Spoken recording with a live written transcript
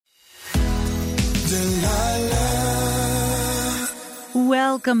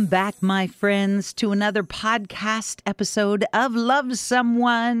Welcome back, my friends, to another podcast episode of Love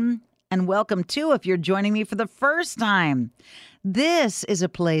Someone. And welcome, too, if you're joining me for the first time. This is a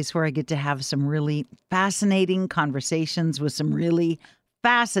place where I get to have some really fascinating conversations with some really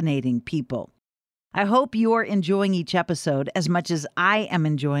fascinating people. I hope you're enjoying each episode as much as I am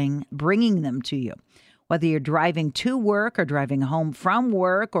enjoying bringing them to you. Whether you're driving to work or driving home from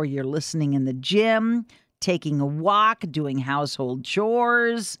work, or you're listening in the gym, taking a walk, doing household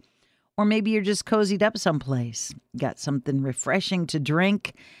chores, or maybe you're just cozied up someplace, got something refreshing to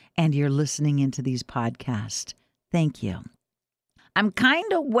drink, and you're listening into these podcasts. Thank you. I'm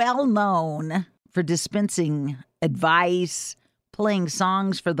kind of well known for dispensing advice, playing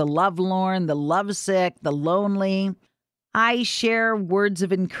songs for the lovelorn, the lovesick, the lonely. I share words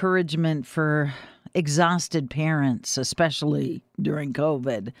of encouragement for exhausted parents, especially during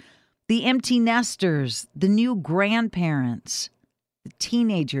COVID. The empty nesters, the new grandparents, the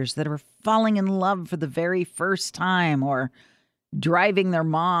teenagers that are falling in love for the very first time or driving their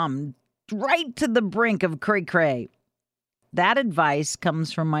mom right to the brink of cray-cray. That advice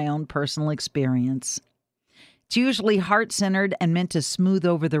comes from my own personal experience. It's usually heart-centered and meant to smooth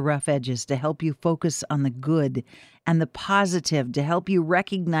over the rough edges, to help you focus on the good and the positive, to help you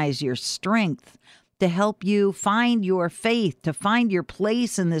recognize your strength, to help you find your faith, to find your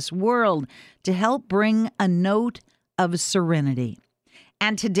place in this world, to help bring a note of serenity.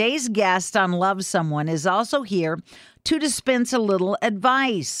 And today's guest on Love Someone is also here to dispense a little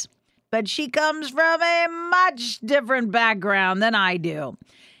advice. But she comes from a much different background than I do.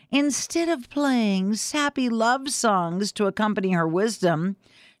 Instead of playing sappy love songs to accompany her wisdom,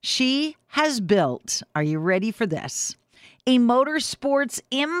 she has built, are you ready for this, a motorsports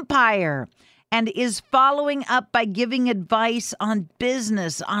empire, and is following up by giving advice on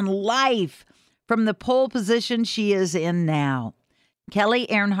business, on life, from the pole position she is in now. Kelly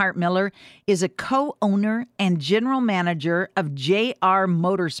Earnhardt Miller is a co-owner and general manager of JR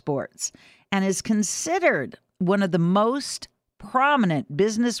Motorsports and is considered one of the most prominent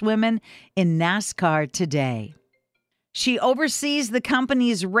businesswomen in NASCAR today. She oversees the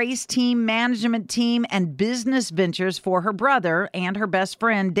company's race team, management team, and business ventures for her brother and her best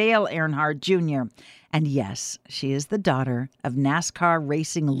friend, Dale Earnhardt Jr. And yes, she is the daughter of NASCAR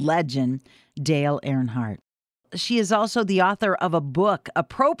racing legend, Dale Earnhardt. She is also the author of a book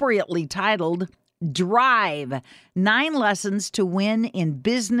appropriately titled Drive, 9 Lessons to Win in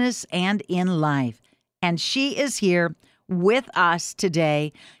Business and in Life. And she is here with us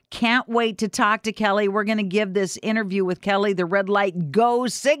today. Can't wait to talk to Kelly. We're going to give this interview with Kelly the red light go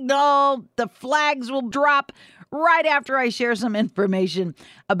signal. The flags will drop right after I share some information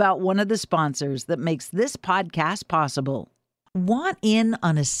about one of the sponsors that makes this podcast possible. Want in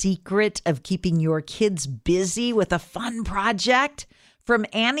on a secret of keeping your kids busy with a fun project? From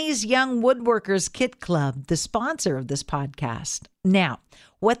Annie's Young Woodworkers Kit Club, the sponsor of this podcast. Now,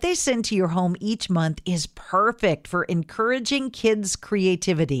 what they send to your home each month is perfect for encouraging kids'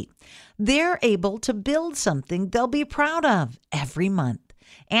 creativity. They're able to build something they'll be proud of every month.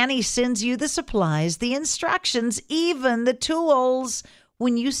 Annie sends you the supplies, the instructions, even the tools.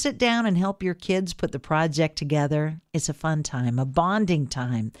 When you sit down and help your kids put the project together, it's a fun time, a bonding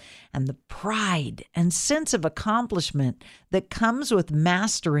time, and the pride and sense of accomplishment that comes with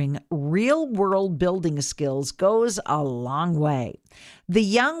mastering real-world building skills goes a long way. The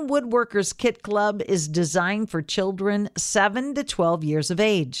Young Woodworkers Kit Club is designed for children 7 to 12 years of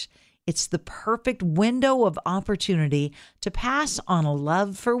age. It's the perfect window of opportunity to pass on a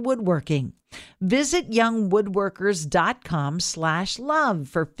love for woodworking. Visit youngwoodworkers.com/love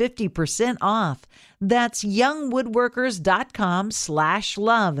for 50% off. That's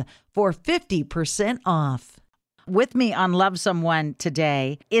youngwoodworkers.com/love for 50% off. With me on Love Someone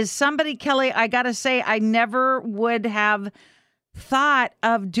today is somebody, Kelly, I got to say, I never would have thought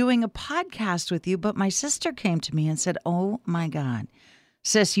of doing a podcast with you, but my sister came to me and said, oh my God,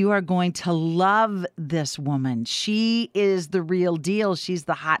 sis, you are going to love this woman. She is the real deal. She's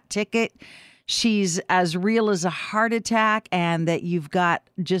the hot ticket. She's as real as a heart attack, and that you've got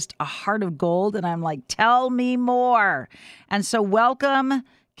just a heart of gold. And I'm like, tell me more. And so welcome,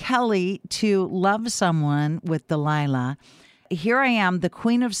 Kelly, to Love Someone with Delilah. Here I am, the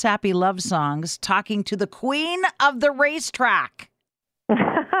queen of sappy love songs, talking to the queen of the racetrack.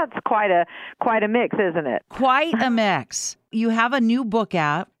 It's quite a mix, isn't it? Quite a mix. You have a new book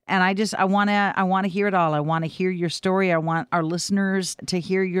out, and I want to hear it all. I want to hear your story. I want our listeners to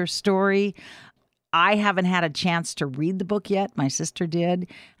hear your story. I haven't had a chance to read the book yet. My sister did,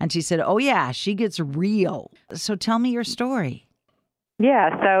 and she said, "Oh yeah, she gets real." So tell me your story. Yeah,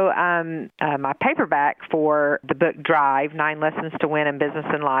 so my paperback for the book Drive, 9 Lessons to Win in Business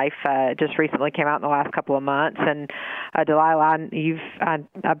and Life, just recently came out in the last couple of months. And Delilah,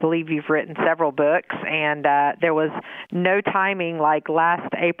 I believe you've written several books, and there was no timing like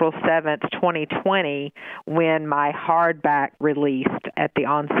last April 7th, 2020, when my hardback released at the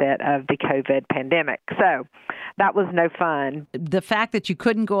onset of the COVID pandemic. So that was no fun. The fact that you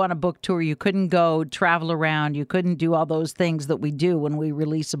couldn't go on a book tour, you couldn't go travel around, you couldn't do all those things that we do when we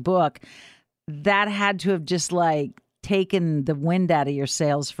release a book, that had to have just like taken the wind out of your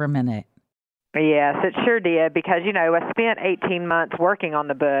sails for a minute. Yes, it sure did, because, I spent 18 months working on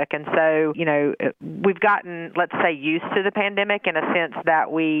the book. And so, we've gotten, let's say, used to the pandemic in a sense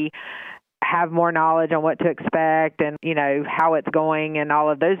that we have more knowledge on what to expect and, how it's going and all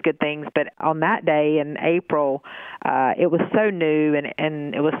of those good things. But on that day in April, it was so new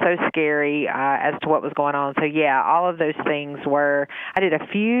and it was so scary as to what was going on. So, yeah, all of those things I did a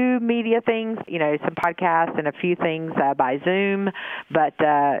few media things, some podcasts and a few things by Zoom. But,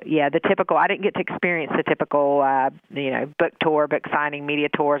 the typical, I didn't get to experience the typical, book tour, book signing, media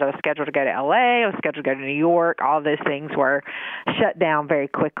tours. I was scheduled to go to LA. I was scheduled to go to New York. All of those things were shut down very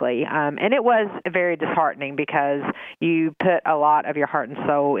quickly. And it was very disheartening because you put a lot of your heart and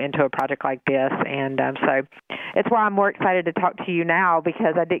soul into a project like this. And so it's why I'm more excited to talk to you now,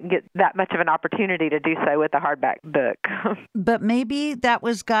 because I didn't get that much of an opportunity to do so with the hardback book. But maybe that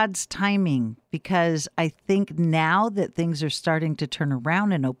was God's timing, because I think now that things are starting to turn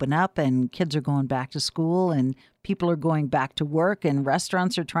around and open up and kids are going back to school and people are going back to work and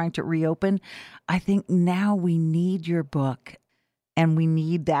restaurants are trying to reopen, I think now we need your book. And we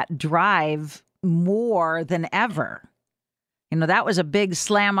need that drive more than ever. That was a big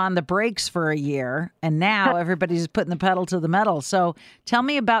slam on the brakes for a year. And now everybody's putting the pedal to the metal. So tell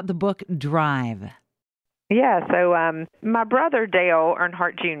me about the book Drive. Yeah, so my brother, Dale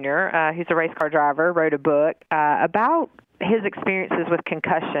Earnhardt Jr., who's a race car driver, wrote a book about his experiences with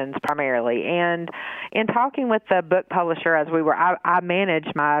concussions primarily. And in talking with the book publisher as I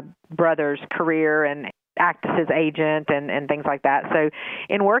managed my brother's career and act as his agent and things like that. So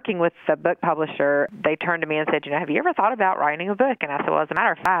in working with the book publisher, they turned to me and said, have you ever thought about writing a book? And I said, well, as a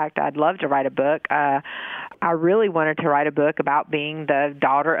matter of fact, I'd love to write a book. I really wanted to write a book about being the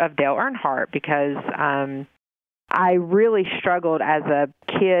daughter of Dale Earnhardt, because I really struggled as a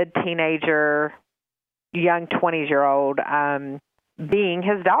kid, teenager, young 20-year-old, being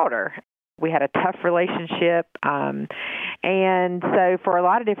his daughter. We had a tough relationship. And so for a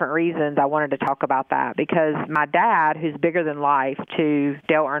lot of different reasons, I wanted to talk about that, because my dad, who's bigger than life to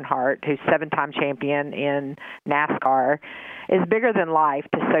Dale Earnhardt, who's 7-time champion in NASCAR, is bigger than life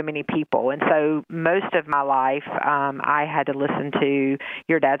to so many people. And so most of my life, I had to listen to,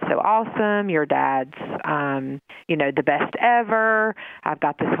 your dad's so awesome, your dad's, the best ever. I've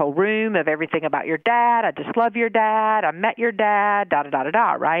got this whole room of everything about your dad. I just love your dad. I met your dad,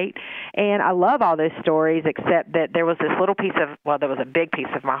 da-da-da-da-da, right? And I love all those stories, except that there was this little piece of, there was a big piece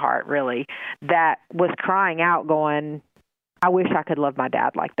of my heart, really, that was crying out going, I wish I could love my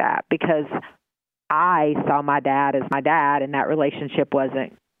dad like that, because I saw my dad as my dad, and that relationship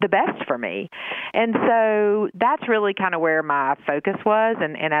wasn't the best for me. And so that's really kind of where my focus was.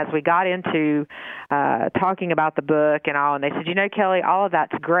 And as we got into talking about the book and all, and they said, Kelly, all of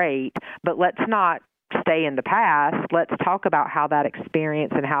that's great, but let's not stay in the past. Let's talk about how that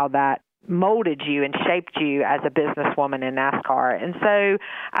experience and how that molded you and shaped you as a businesswoman in NASCAR. And so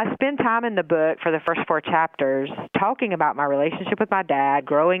I spend time in the book for the first 4 chapters talking about my relationship with my dad,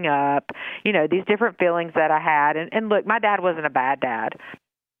 growing up, these different feelings that I had. And look, my dad wasn't a bad dad.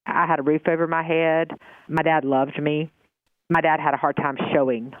 I had a roof over my head. My dad loved me. My dad had a hard time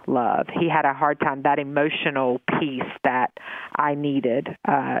showing love. He had a hard time, that emotional piece that I needed,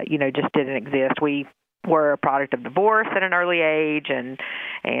 just didn't exist. We were a product of divorce at an early age and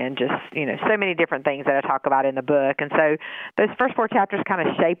just, so many different things that I talk about in the book. And so those first 4 chapters kind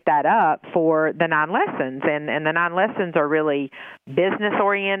of shaped that up for the 9 lessons. And the 9 lessons are really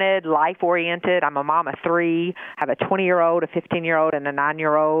business-oriented, life-oriented. I'm a mom of 3. I have a 20-year-old, a 15-year-old, and a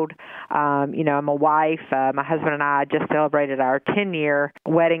 9-year-old. I'm a wife. My husband and I just celebrated our 10-year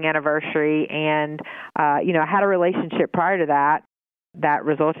wedding anniversary. And, I had a relationship prior to that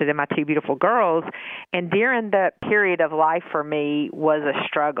resulted in my 2 beautiful girls. And during the period of life for me was a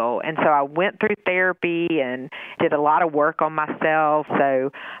struggle. And so I went through therapy and did a lot of work on myself.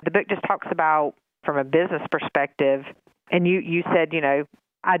 So the book just talks about, from a business perspective, and you said,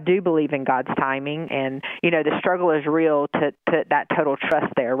 I do believe in God's timing, and, the struggle is real to put that total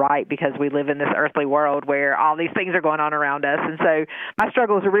trust there, right? Because we live in this earthly world where all these things are going on around us. And so my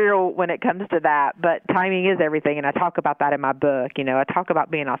struggle is real when it comes to that, but timing is everything. And I talk about that in my book. I talk about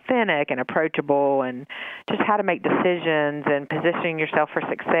being authentic and approachable and just how to make decisions and positioning yourself for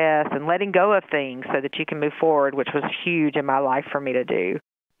success and letting go of things so that you can move forward, which was huge in my life for me to do.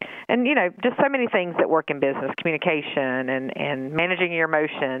 And, just so many things that work in business, communication and managing your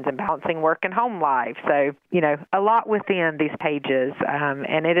emotions and balancing work and home life. So, a lot within these pages,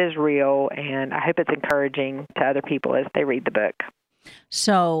 and it is real, and I hope it's encouraging to other people as they read the book.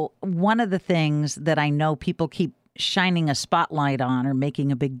 So one of the things that I know people keep shining a spotlight on or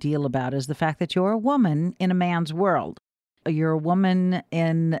making a big deal about is the fact that you're a woman in a man's world. You're a woman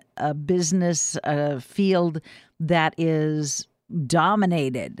in a business field that is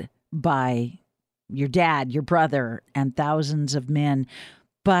dominated by your dad, your brother, and thousands of men.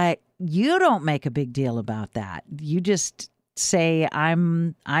 But you don't make a big deal about that. You just say,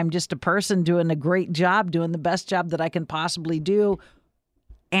 I'm just a person doing a great job, doing the best job that I can possibly do.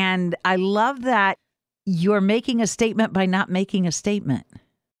 And I love that you're making a statement by not making a statement.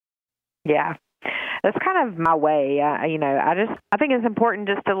 Yeah, that's kind of my way. I think it's important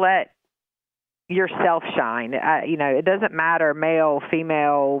just to let yourself shine. It doesn't matter, male,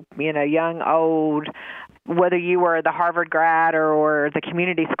 female, young, old, whether you were the Harvard grad or the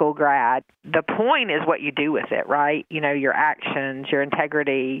community school grad. The point is what you do with it, right? Your actions, your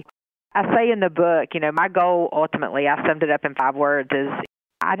integrity. I say in the book, my goal ultimately, I summed it up in 5 words, is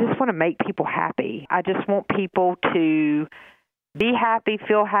I just want to make people happy. I just want people to be happy,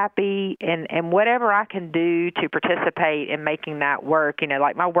 feel happy, and whatever I can do to participate in making that work,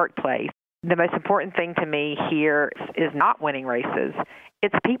 like my workplace. The most important thing to me here is not winning races.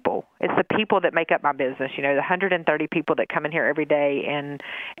 It's people. It's the people that make up my business. The 130 people that come in here every day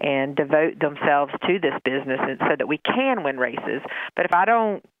and devote themselves to this business and so that we can win races. But if I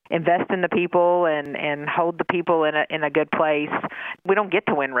don't invest in the people and hold the people in a good place, we don't get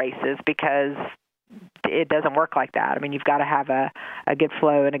to win races because it doesn't work like that. I mean, you've got to have a good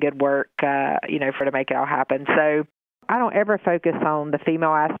flow and a good work, for to make it all happen. So I don't ever focus on the female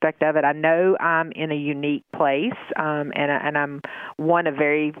aspect of it. I know I'm in a unique place, and I'm one of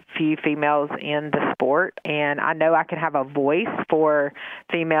very few females in the sport, and I know I can have a voice for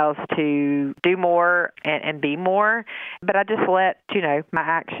females to do more and be more, but I just let, my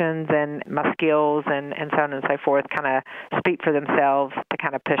actions and my skills and so on and so forth kind of speak for themselves to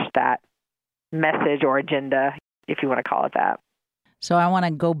kind of push that message or agenda, if you want to call it that. So I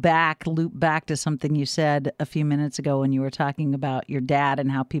want to loop back to something you said a few minutes ago when you were talking about your dad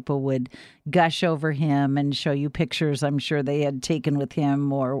and how people would gush over him and show you pictures I'm sure they had taken with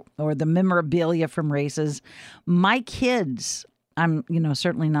him or the memorabilia from races. My kids, I'm,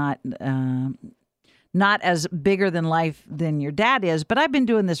 certainly not as bigger than life than your dad is, but I've been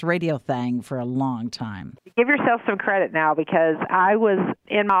doing this radio thing for a long time. Give yourself some credit now, because I was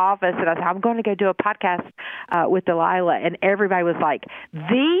in my office and I said, I'm going to go do a podcast with Delilah. And everybody was like,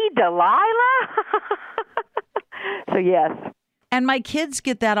 the Delilah? So yes. And my kids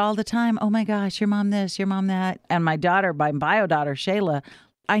get that all the time. Oh my gosh, your mom this, your mom that. And my daughter, my bio daughter, Shayla,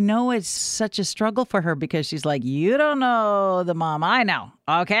 I know it's such a struggle for her because she's like, you don't know the mom I know,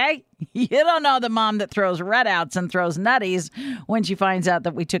 okay? You don't know the mom that throws red outs and throws nutties when she finds out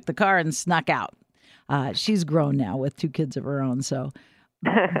that we took the car and snuck out. She's grown now with 2 kids of her own, so.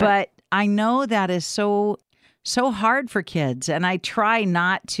 But I know that is so hard for kids, and I try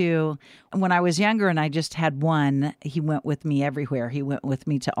not to. When I was younger and I just had one, he went with me everywhere. He went with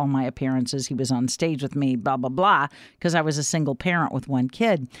me to all my appearances. He was on stage with me, blah, blah, blah, because I was a single parent with 1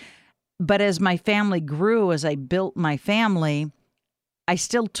 kid. But as my family grew, as I built my family, I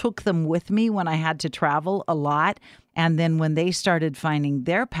still took them with me when I had to travel a lot. And then when they started finding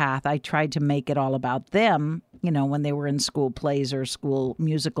their path, I tried to make it all about them, when they were in school plays or school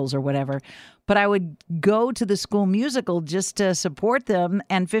musicals or whatever. But I would go to the school musical just to support them,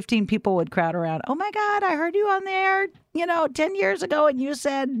 and 15 people would crowd around. Oh, my God, I heard you on there, 10 years ago, and you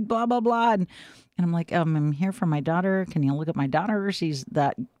said blah, blah, blah. And I'm like, I'm here for my daughter. Can you look at my daughter? She's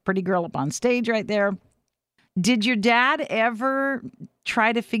that pretty girl up on stage right there. Did your dad ever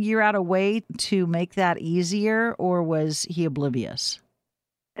try to figure out a way to make that easier, or was he oblivious?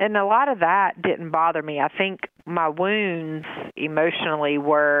 And a lot of that didn't bother me. I think my wounds emotionally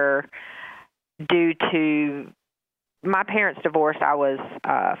were due to my parents' divorce. I was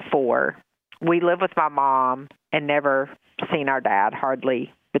 4. We lived with my mom and never seen our dad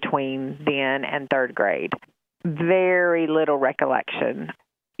hardly between then and 3rd grade. Very little recollection.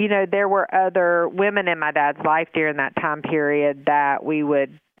 there were other women in my dad's life during that time period that we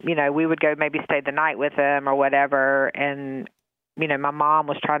would go maybe stay the night with them or whatever. And, my mom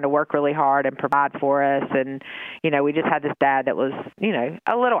was trying to work really hard and provide for us. And, we just had this dad that was,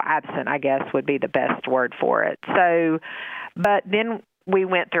 a little absent, I guess would be the best word for it. So, but then we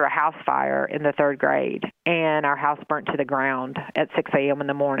went through a house fire in the 3rd grade, and our house burnt to the ground at 6 a.m. in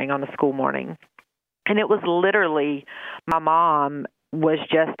the morning on a school morning. And it was literally, my mom was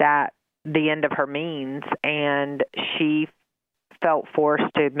just at the end of her means, and she felt forced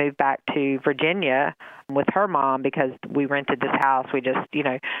to move back to Virginia with her mom because we rented this house. We just,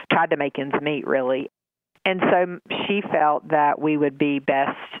 tried to make ends meet, really. And so she felt that we would be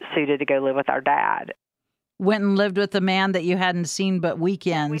best suited to go live with our dad. Went and lived with a man that you hadn't seen but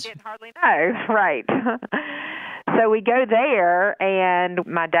weekends. We didn't hardly know, right. So we go there, and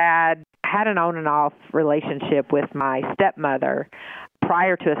my dad had an on and off relationship with my stepmother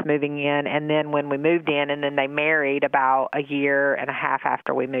prior to us moving in, and then when we moved in, and then they married about a year and a half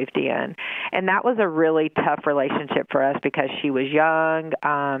after we moved in. And that was a really tough relationship for us because she was young.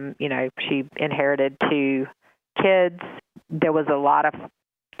 She inherited 2 kids. There was a lot of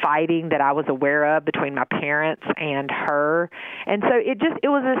fighting that I was aware of between my parents and her. And so it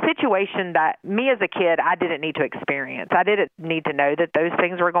was a situation that me as a kid, I didn't need to experience. I didn't need to know that those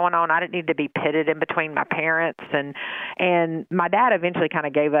things were going on. I didn't need to be pitted in between my parents. And my dad eventually kind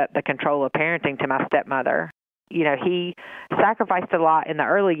of gave up the control of parenting to my stepmother. He sacrificed a lot in the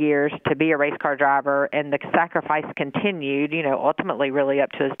early years to be a race car driver, and the sacrifice continued, ultimately really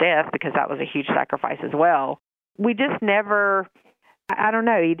up to his death, because that was a huge sacrifice as well. We just never, I don't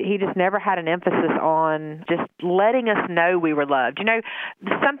know, he just never had an emphasis on just letting us know we were loved.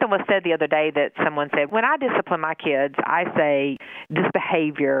 Something was said the other day that someone said, when I discipline my kids, I say, this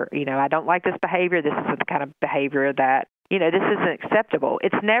behavior, I don't like this behavior. This is the kind of behavior that, this isn't acceptable.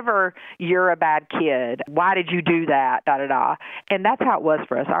 It's never, you're a bad kid. Why did you do that? Da-da-da. And that's how it was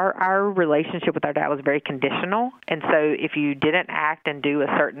for us. Our relationship with our dad was very conditional. And so if you didn't act and do a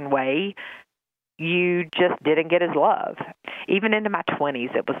certain way, you just didn't get his love. Even into my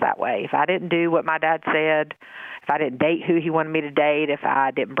 20s, it was that way. If I didn't do what my dad said, if I didn't date who he wanted me to date, if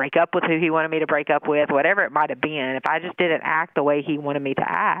I didn't break up with who he wanted me to break up with, whatever it might have been, if I just didn't act the way he wanted me to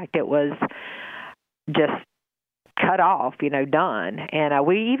act, it was just cut off, done. And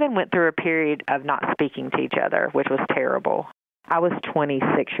we even went through a period of not speaking to each other, which was terrible. I was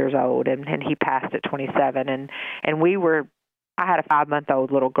 26 years old, and he passed at 27, and I had a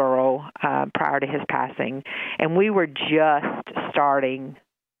 5-month-old little girl prior to his passing, and we were just starting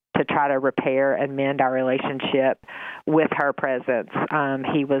to try to repair and mend our relationship with her presence.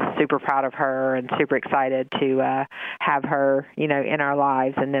 He was super proud of her and super excited to have her, in our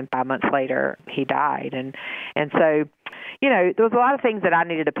lives. And then 5 months later, he died. And so, there was a lot of things that I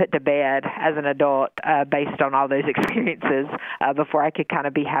needed to put to bed as an adult based on all those experiences before I could kind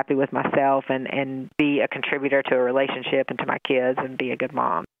of be happy with myself and be a contributor to a relationship and to my kids and be a good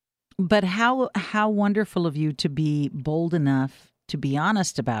mom. But how wonderful of you to be bold enough to be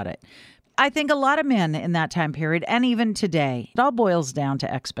honest about it. I think a lot of men in that time period, and even today, it all boils down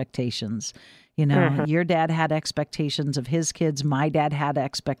to expectations. Your dad had expectations of his kids. My dad had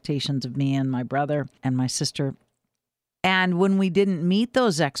expectations of me and my brother and my sister. And when we didn't meet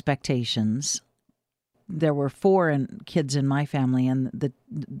those expectations, there were 4 kids in my family, and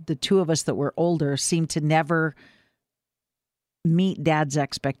the 2 of us that were older seemed to never meet Dad's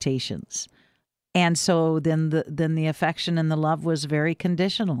expectations. And so then the affection and the love was very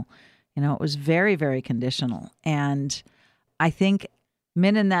conditional. It was very, very conditional. And I think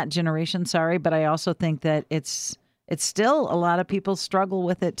men in that generation, but I also think that it's still a lot of people struggle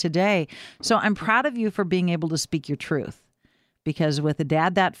with it today. So I'm proud of you for being able to speak your truth. Because with a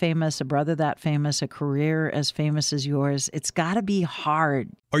dad that famous, a brother that famous, a career as famous as yours, it's got to be hard.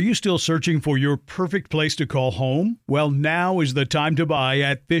 Are you still searching for your perfect place to call home? Well, now is the time to buy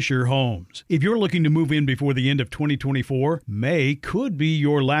at Fisher Homes. If you're looking to move in before the end of 2024, May could be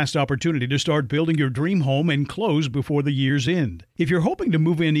your last opportunity to start building your dream home and close before the year's end. If you're hoping to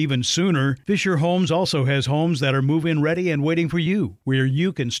move in even sooner, Fisher Homes also has homes that are move-in ready and waiting for you, where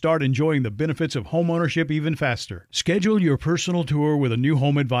you can start enjoying the benefits of homeownership even faster. Schedule your personal tour with a new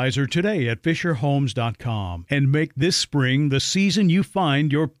home advisor today at FisherHomes.com and make this spring the season you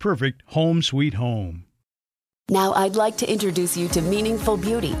find your perfect home sweet home. Now I'd like to introduce you to Meaningful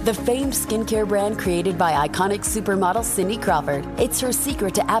Beauty, the famed skincare brand created by iconic supermodel Cindy Crawford. It's her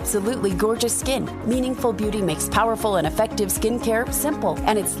secret to absolutely gorgeous skin. Meaningful Beauty makes powerful and effective skincare simple,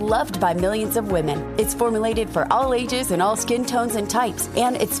 and it's loved by millions of women. It's formulated for all ages and all skin tones and types,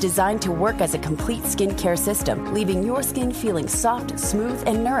 and it's designed to work as a complete skincare system, leaving your skin feeling soft, smooth,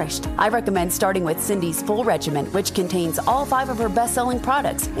 and nourished. I recommend starting with Cindy's full regimen, which contains all 5 of her best-selling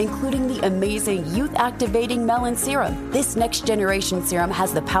products, including the amazing youth-activating Melon Serum. This next-generation serum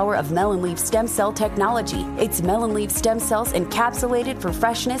has the power of melon leaf stem cell technology. It's melon leaf stem cells encapsulated for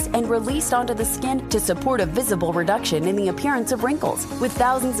freshness and released onto the skin to support a visible reduction in the appearance of wrinkles. With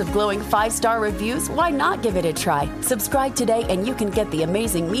thousands of glowing 5-star reviews, why not give it a try? Subscribe today and you can get the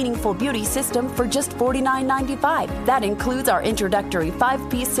amazing Meaningful Beauty system for just $49.95. That includes our introductory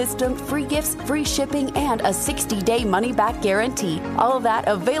 5-piece system, free gifts, free shipping, and a 60-day money-back guarantee. All of that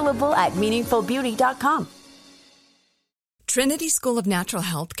available at meaningfulbeauty.com. Trinity School of Natural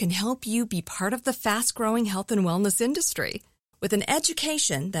Health can help you be part of the fast-growing health and wellness industry. With an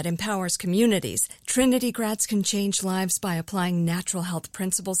education that empowers communities, Trinity grads can change lives by applying natural health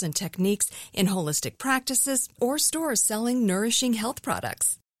principles and techniques in holistic practices or stores selling nourishing health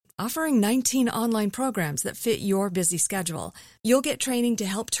products. Offering 19 online programs that fit your busy schedule, you'll get training to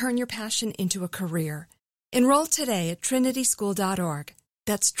help turn your passion into a career. Enroll today at trinityschool.org.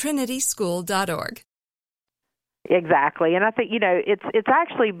 That's trinityschool.org. Exactly. And I think, it's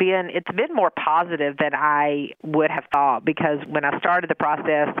actually been more positive than I would have thought, because when I started the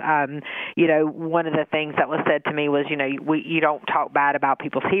process, one of the things that was said to me was, you don't talk bad about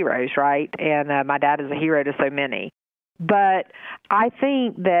people's heroes, right? And my dad is a hero to so many. But I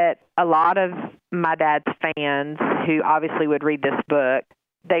think that a lot of my dad's fans who obviously would read this book,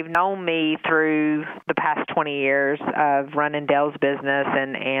 they've known me through the past 20 years of running Dale's business,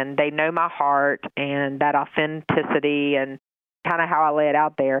 and they know my heart and that authenticity and kind of how I lay it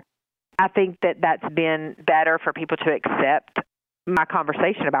out there. I think that that's been better for people to accept my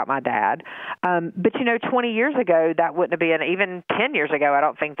conversation about my dad. But 20 years ago, that wouldn't have been, even 10 years ago, I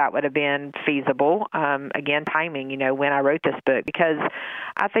don't think that would have been feasible. Again, timing, when I wrote this book, because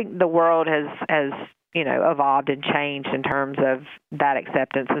I think the world has evolved and changed in terms of that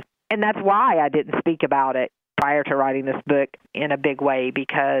acceptance. And that's why I didn't speak about it prior to writing this book in a big way,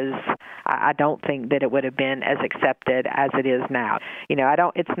 because I don't think that it would have been as accepted as it is now.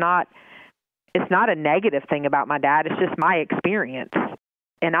 It's not a negative thing about my dad. It's just my experience.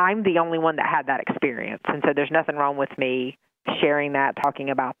 And I'm the only one that had that experience. And so there's nothing wrong with me sharing that, talking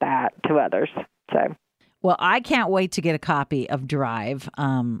about that to others. So. Well, I can't wait to get a copy of Drive.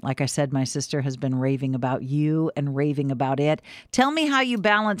 Like I said, my sister has been raving about you and raving about it. Tell me how you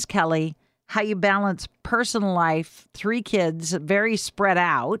balance, Kelly, how you balance personal life, 3 kids, very spread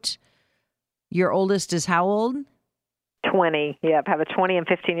out. Your oldest is how old? 20. Yep, have a 20 and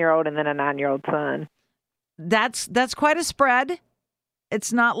 15-year-old and then a 9-year-old son. That's quite a spread.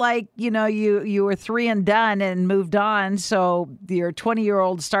 It's not like, you were 3 and done and moved on. So your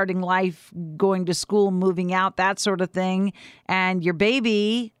 20-year-old starting life, going to school, moving out, that sort of thing. And your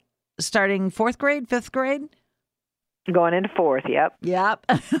baby starting 4th grade, 5th grade? Going into 4th, yep. Yep.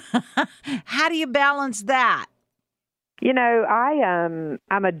 How do you balance that? I'm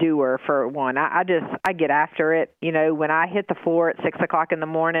a doer, for one. I get after it. When I hit the floor at 6 o'clock in the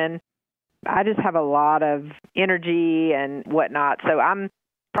morning, I just have a lot of energy and whatnot. So I'm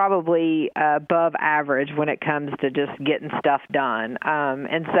probably above average when it comes to just getting stuff done.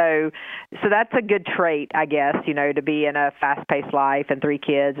 And so that's a good trait, I guess, to be in a fast-paced life and 3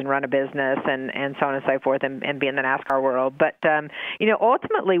 kids and run a business and so on and so forth and be in the NASCAR world. But,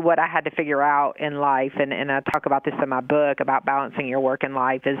 ultimately what I had to figure out in life, and I talk about this in my book about balancing your work and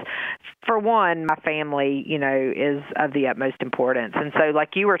life, is, for one, my family, is of the utmost importance. And so like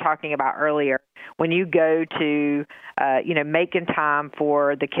you were talking about earlier, when you go to, making time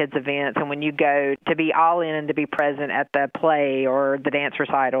for the kids' events, and when you go to be all in and to be present at the play or the dance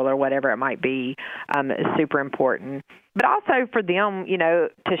recital or whatever it might be, is super important. But also for them,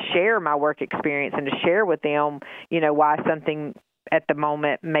 to share my work experience and to share with them, why something at the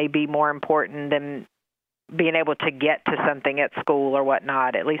moment may be more important than being able to get to something at school or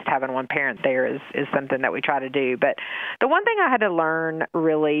whatnot. At least having one parent there is something that we try to do. But the one thing I had to learn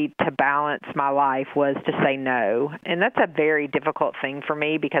really to balance my life was to say no. And that's a very difficult thing for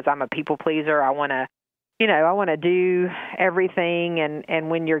me because I'm a people pleaser. I want to, I want to do everything. And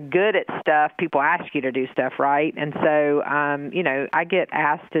when you're good at stuff, people ask you to do stuff, right? And so, I get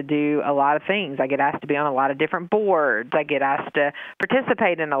asked to do a lot of things. I get asked to be on a lot of different boards. I get asked to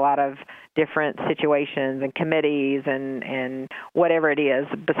participate in a lot of different situations and committees and whatever it is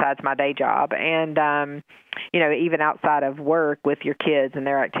besides my day job. And, even outside of work with your kids and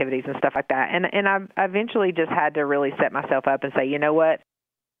their activities and stuff like that. And I eventually just had to really set myself up and say, you know what?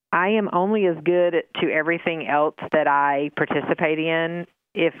 I am only as good to everything else that I participate in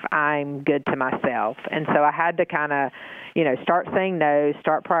if I'm good to myself. And so I had to kind of, start saying no,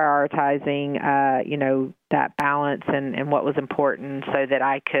 start prioritizing, that balance and what was important so that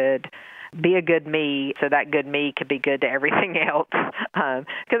I could be a good me, so that good me could be good to everything else.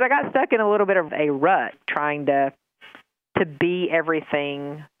 Because I got stuck in a little bit of a rut trying to be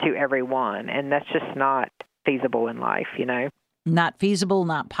everything to everyone, and that's just not feasible in life, Not feasible,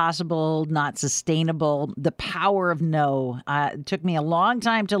 not possible, not sustainable. The power of no. It took me a long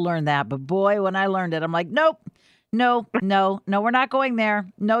time to learn that, but boy, when I learned it, I'm like, nope, no, we're not going there.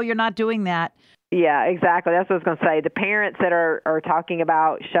 No, you're not doing that. Yeah, exactly. That's what I was going to say. The parents that are talking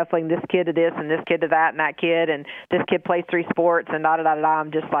about shuffling this kid to this and this kid to that and that kid and this kid plays 3 sports and da-da-da-da-da,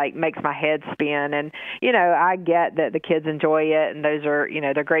 I'm just like, makes my head spin. And, I get that the kids enjoy it and those are,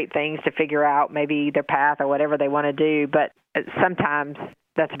 they're great things to figure out maybe their path or whatever they want to do. But sometimes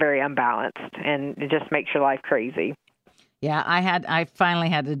that's very unbalanced and it just makes your life crazy. Yeah, I finally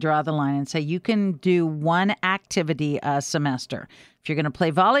had to draw the line and say you can do one activity a semester. If you're going to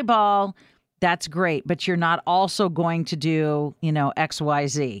play volleyball, that's great, but you're not also going to do, X, Y,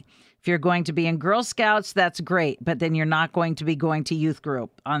 Z. If you're going to be in Girl Scouts, that's great, but then you're not going to be going to youth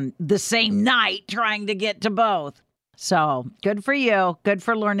group on the same night trying to get to both. So good for you. Good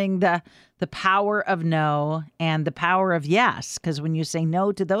for learning the power of no and the power of yes, because when you say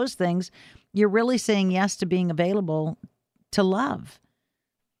no to those things, you're really saying yes to being available to love.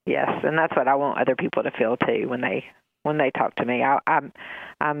 Yes, and that's what I want other people to feel too when they talk to me.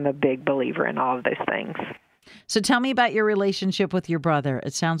 I'm a big believer in all of those things. So tell me about your relationship with your brother.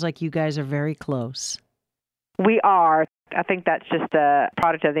 It sounds like you guys are very close. We are. I think that's just a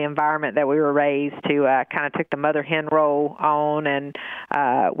product of the environment that we were raised to kind of took the mother hen role on. And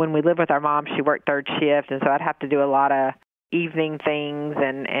when we lived with our mom, she worked third shift, and so I'd have to do a lot of evening things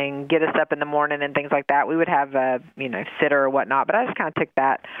and get us up in the morning and things like that. We would have a sitter or whatnot, but I just kind of took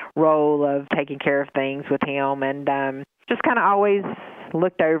that role of taking care of things with him and just kind of always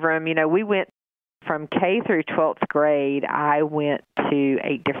looked over him. We went from K through 12th grade. I went to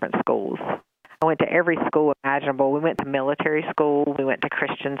 8 different schools. I went to every school imaginable. We went to military school. We went to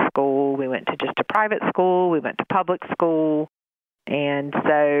Christian school. We went to just a private school. We went to public school. And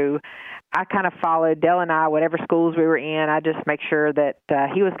so I kind of followed Dale and I, whatever schools we were in. I just make sure that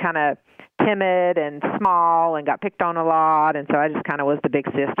he was kind of timid and small and got picked on a lot. And so I just kind of was the big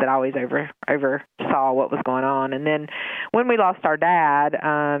sis that always oversaw what was going on. And then when we lost our dad,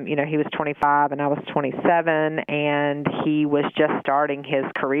 he was 25 and I was 27, and he was just starting his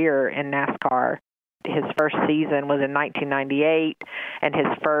career in NASCAR. His first season was in 1998, and his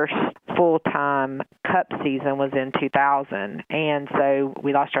first full-time Cup season was in 2000. And so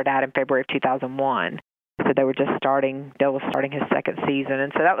we lost our dad in February of 2001. So Dale was starting his second season.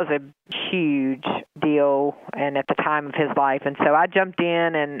 And so that was a huge deal and at the time of his life. And so I jumped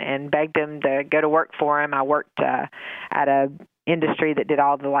in and begged him to go to work for him. I worked at a industry that did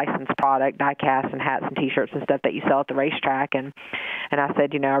all the licensed product, die casts and hats and T-shirts and stuff that you sell at the racetrack. And I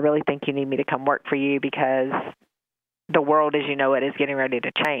said, I really think you need me to come work for you because the world as you know it is getting ready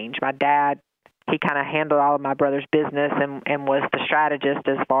to change. My dad, he kind of handled all of my brother's business and was the strategist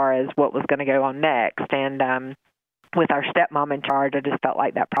as far as what was going to go on next. And with our stepmom in charge, I just felt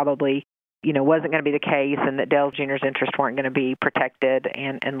like that probably wasn't going to be the case and that Dale Jr.'s interests weren't going to be protected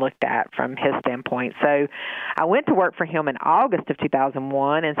and looked at from his standpoint. So I went to work for him in August of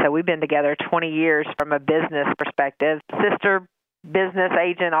 2001, and so we've been together 20 years from a business perspective, sister, business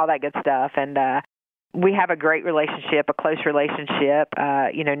agent, all that good stuff. And we have a great relationship, a close relationship.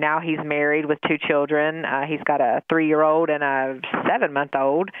 Now he's married with 2 children. He's got a 3-year-old and a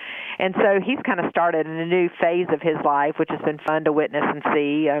 7-month-old. And so he's kind of started in a new phase of his life, which has been fun to witness and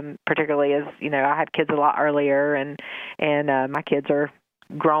see, particularly as, I had kids a lot earlier and my kids are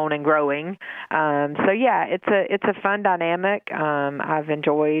grown and growing. So yeah, it's a fun dynamic. I've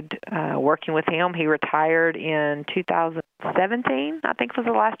enjoyed working with him. He retired in 2017, I think was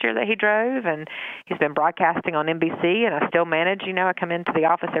the last year that he drove, and he's been broadcasting on NBC, and I still manage, I come into the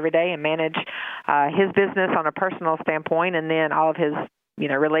office every day and manage his business on a personal standpoint, and then all of his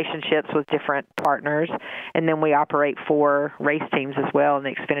relationships with different partners. And then we operate 4 race teams as well in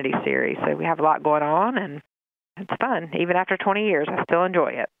the Xfinity Series. So we have a lot going on, and it's fun. Even after 20 years, I still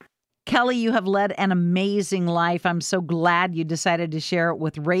enjoy it. Kelly, you have led an amazing life. I'm so glad you decided to share it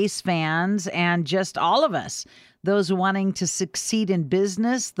with race fans and just all of us, those wanting to succeed in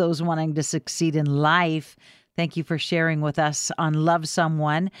business, those wanting to succeed in life. Thank you for sharing with us on Love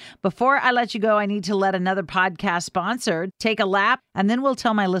Someone. Before I let you go, I need to let another podcast sponsor take a lap, and then we'll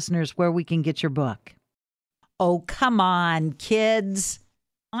tell my listeners where we can get your book. Oh, come on, kids.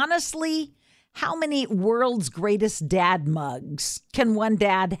 Honestly, how many world's greatest dad mugs can one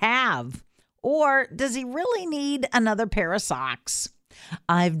dad have? Or does he really need another pair of socks?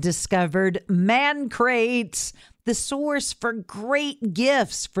 I've discovered Man Crates, the source for great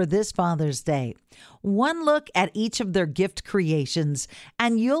gifts for this Father's Day. One look at each of their gift creations,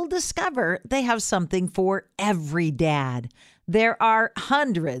 and you'll discover they have something for every dad. There are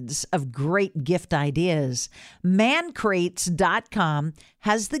hundreds of great gift ideas. Mancrates.com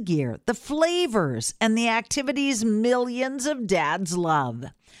has the gear, the flavors, and the activities millions of dads love.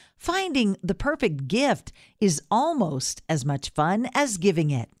 Finding the perfect gift is almost as much fun as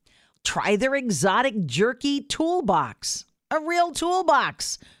giving it. Try their exotic jerky toolbox, a real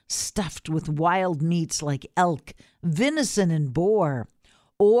toolbox stuffed with wild meats like elk, venison, and boar.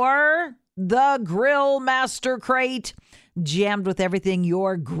 Or the Grill Master Crate, jammed with everything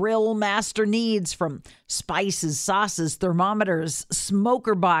your grill master needs, from spices, sauces, thermometers,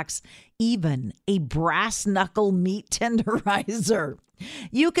 smoker box, even a brass knuckle meat tenderizer.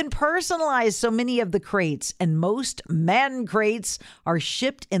 You can personalize so many of the crates, and most Man Crates are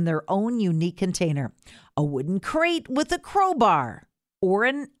shipped in their own unique container. A wooden crate with a crowbar, or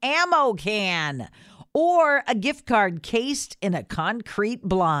an ammo can, or a gift card cased in a concrete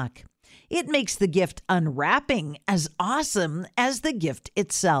block. It makes the gift unwrapping as awesome as the gift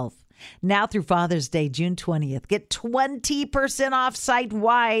itself. Now through Father's Day, June 20th, get 20% off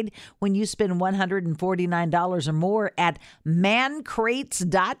site-wide when you spend $149 or more at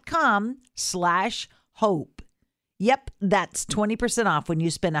mancrates.com/hope. Yep, that's 20% off when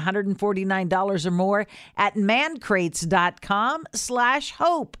you spend $149 or more at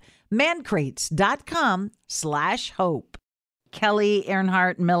mancrates.com/hope. mancrates.com/hope. Kelly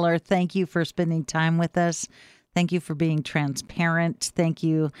Earnhardt Miller, thank you for spending time with us. Thank you for being transparent. Thank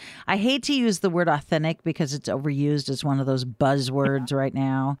you. I hate to use the word authentic because it's overused as one of those buzzwords right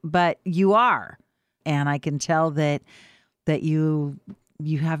now, but you are. And I can tell that you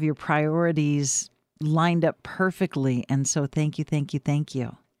have your priorities lined up perfectly. And so thank you, thank you, thank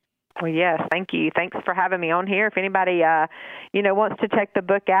you. Well, yes, thank you. Thanks for having me on here. If anybody, wants to check the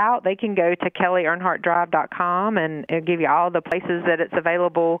book out, they can go to kellyearnhardtdrive.com, and it'll give you all the places that it's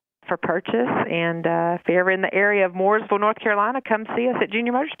available for purchase. And if you're ever in the area of Mooresville, North Carolina, come see us at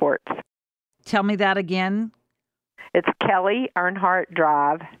Junior Motorsports. Tell me that again. It's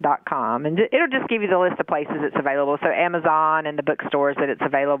kellyearnhardtdrive.com, and it'll just give you the list of places it's available. So Amazon and the bookstores that it's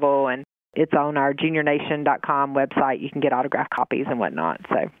available, and it's on our juniornation.com website. You can get autographed copies and whatnot.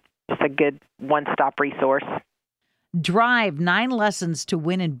 So just a good one-stop resource. Drive 9 Lessons to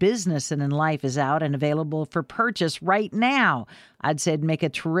Win in Business and in Life is out and available for purchase right now. I'd say it'd make a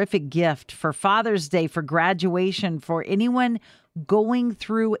terrific gift for Father's Day, for graduation, for anyone going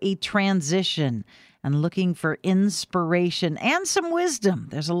through a transition and looking for inspiration and some wisdom.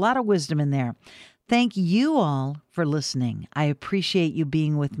 There's a lot of wisdom in there. Thank you all for listening. I appreciate you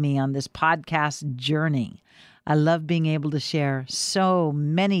being with me on this podcast journey. I love being able to share so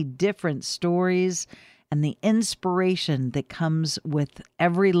many different stories and the inspiration that comes with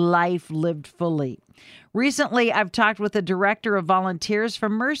every life lived fully. Recently, I've talked with the director of volunteers for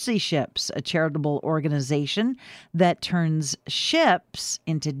Mercy Ships, a charitable organization that turns ships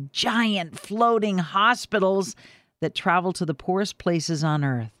into giant floating hospitals that travel to the poorest places on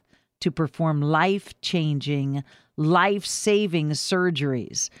earth to perform life-changing, life-saving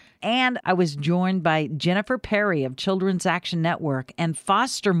surgeries. And I was joined by Jennifer Perry of Children's Action Network and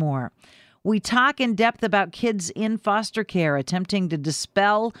Foster More. We talk in depth about kids in foster care, attempting to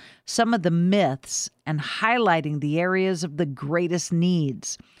dispel some of the myths and highlighting the areas of the greatest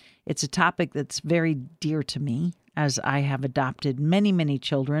needs. It's a topic that's very dear to me, as I have adopted many, many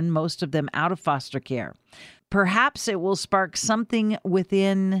children, most of them out of foster care. Perhaps it will spark something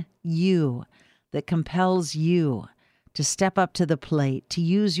within you that compels you to step up to the plate, to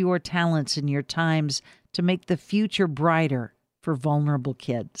use your talents and your times to make the future brighter for vulnerable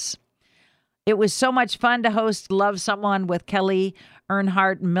kids. It was so much fun to host Love Someone with Kelly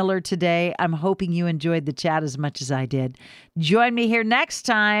Earnhardt Miller today. I'm hoping you enjoyed the chat as much as I did. Join me here next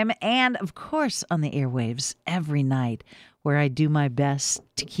time and, of course, on the airwaves every night where I do my best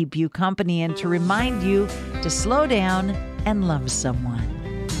to keep you company and to remind you to slow down and love someone.